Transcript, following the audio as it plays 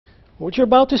What you're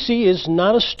about to see is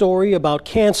not a story about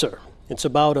cancer. It's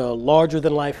about a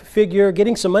larger-than-life figure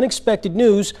getting some unexpected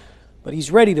news, but he's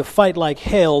ready to fight like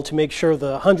hell to make sure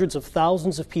the hundreds of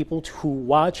thousands of people who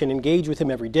watch and engage with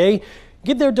him every day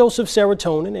get their dose of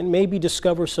serotonin and maybe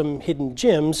discover some hidden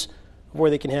gems where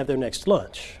they can have their next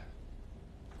lunch.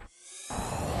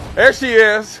 There she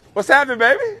is. What's happening,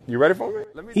 baby? You ready for me?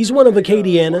 He's one of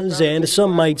Acadiana's and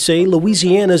some might say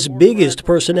Louisiana's biggest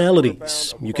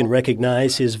personalities. You can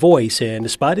recognize his voice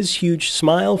and spot his huge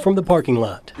smile from the parking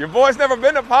lot. Your boy's never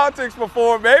been to politics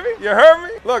before, baby. You heard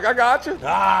me? Look, I got you.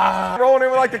 Rolling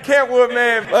in like the Kentwood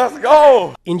man. Let's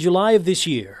go. In July of this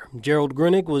year, Gerald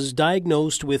Gruenig was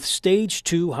diagnosed with stage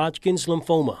 2 Hodgkin's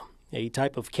lymphoma, a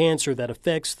type of cancer that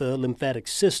affects the lymphatic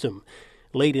system.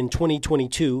 Late in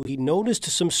 2022, he noticed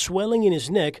some swelling in his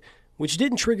neck, which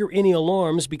didn't trigger any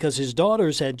alarms because his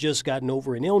daughters had just gotten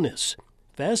over an illness.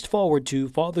 Fast forward to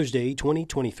Father's Day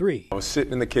 2023. I was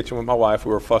sitting in the kitchen with my wife.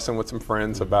 We were fussing with some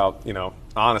friends about,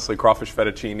 honestly, crawfish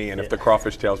fettuccine and if the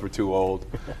crawfish tails were too old.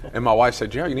 And my wife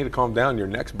said, Gerald, you need to calm down. Your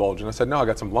neck's bulging. I said, no, I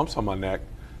got some lumps on my neck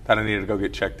that I needed to go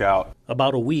get checked out.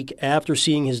 About a week after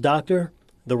seeing his doctor,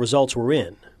 the results were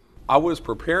in. I was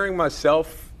preparing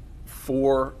myself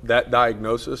for that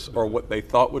diagnosis, or what they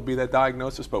thought would be that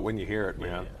diagnosis, but when you hear it,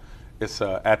 man, it's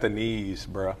at the knees,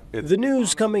 bro. The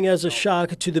news coming as a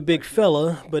shock to the big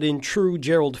fella, but in true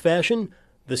Gerald fashion,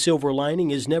 the silver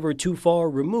lining is never too far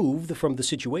removed from the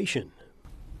situation.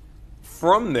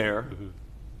 From there,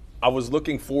 I was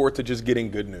looking forward to just getting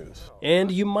good news.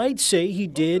 And you might say he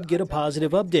did get a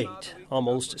positive update.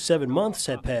 Almost 7 months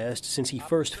had passed since he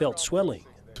first felt swelling.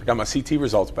 I got my CT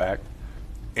results back,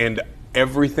 and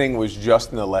everything was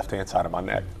just in the left-hand side of my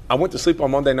neck. I went to sleep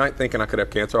on Monday night thinking I could have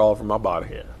cancer all over my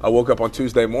body. I woke up on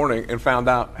Tuesday morning and found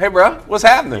out, hey, bro, what's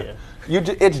happening?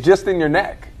 It's just in your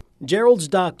neck. Gerald's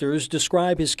doctors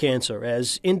describe his cancer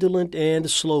as indolent and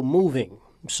slow-moving.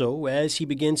 So as he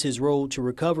begins his road to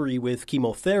recovery with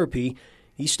chemotherapy,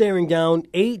 he's staring down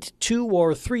 8 2-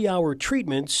 or 3-hour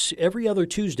treatments every other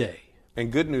Tuesday. And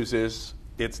good news is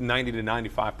it's 90 to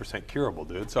 95% curable,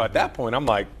 dude. So at that point, I'm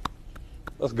like,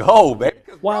 let's go, baby.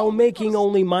 While making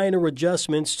only minor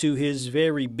adjustments to his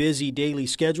very busy daily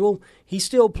schedule, he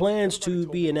still plans to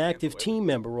be an active team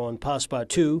member on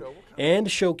Passepartout and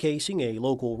showcasing a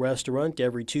local restaurant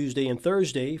every Tuesday and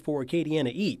Thursday for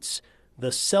Acadiana Eats.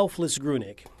 The selfless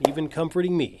Gruenig, even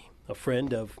comforting me, a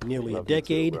friend of nearly a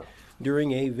decade,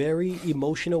 during a very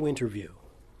emotional interview.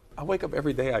 I wake up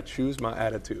every day, I choose my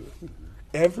attitude.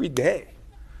 Every day.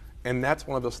 And that's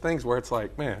one of those things where it's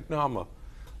like, man, no, I'm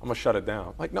gonna shut it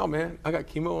down. Like, no, man, I got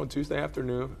chemo on Tuesday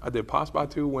afternoon. I did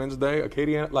Passepartout Wednesday,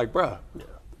 Acadiana. Like, bruh,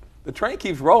 the train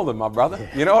keeps rolling, my brother.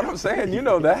 You know what I'm saying? You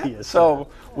know that. Yes, so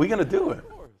we're gonna do it.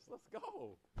 Let's go.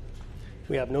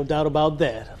 We have no doubt about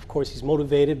that. Of course, he's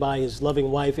motivated by his loving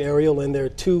wife, Ariel, and their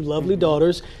 2 lovely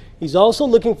daughters. He's also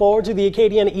looking forward to the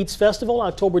Acadiana Eats Festival,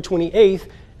 October 28th,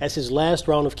 as his last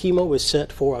round of chemo is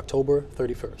set for October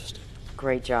 31st.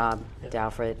 Great job,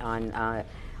 Dalfred,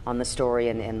 on the story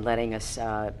and letting us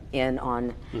in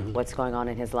on what's going on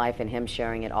in his life and him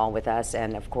sharing it all with us.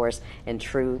 And of course, in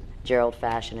true Gerald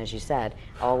fashion, as you said,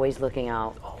 always looking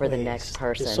out for the next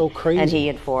person. It's so crazy. And he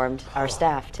informed our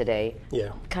staff today,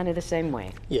 kind of the same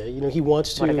way. Yeah, he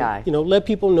wants to, What a guy. let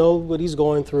people know what he's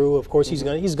going through. Of course, he's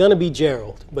gonna be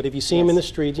Gerald. But if you see him in the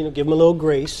street, give him a little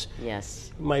grace.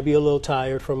 Yes. Might be a little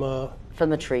tired from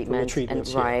the treatment,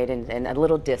 and a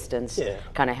little distance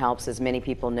kind of helps, as many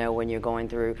people know when you're going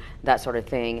through that sort of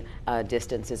thing.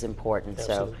 Distance is important.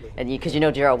 Absolutely. So, and because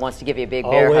Gerald wants to give you a big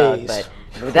bear hug, but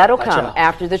that'll come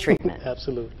after the treatment.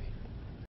 Absolutely.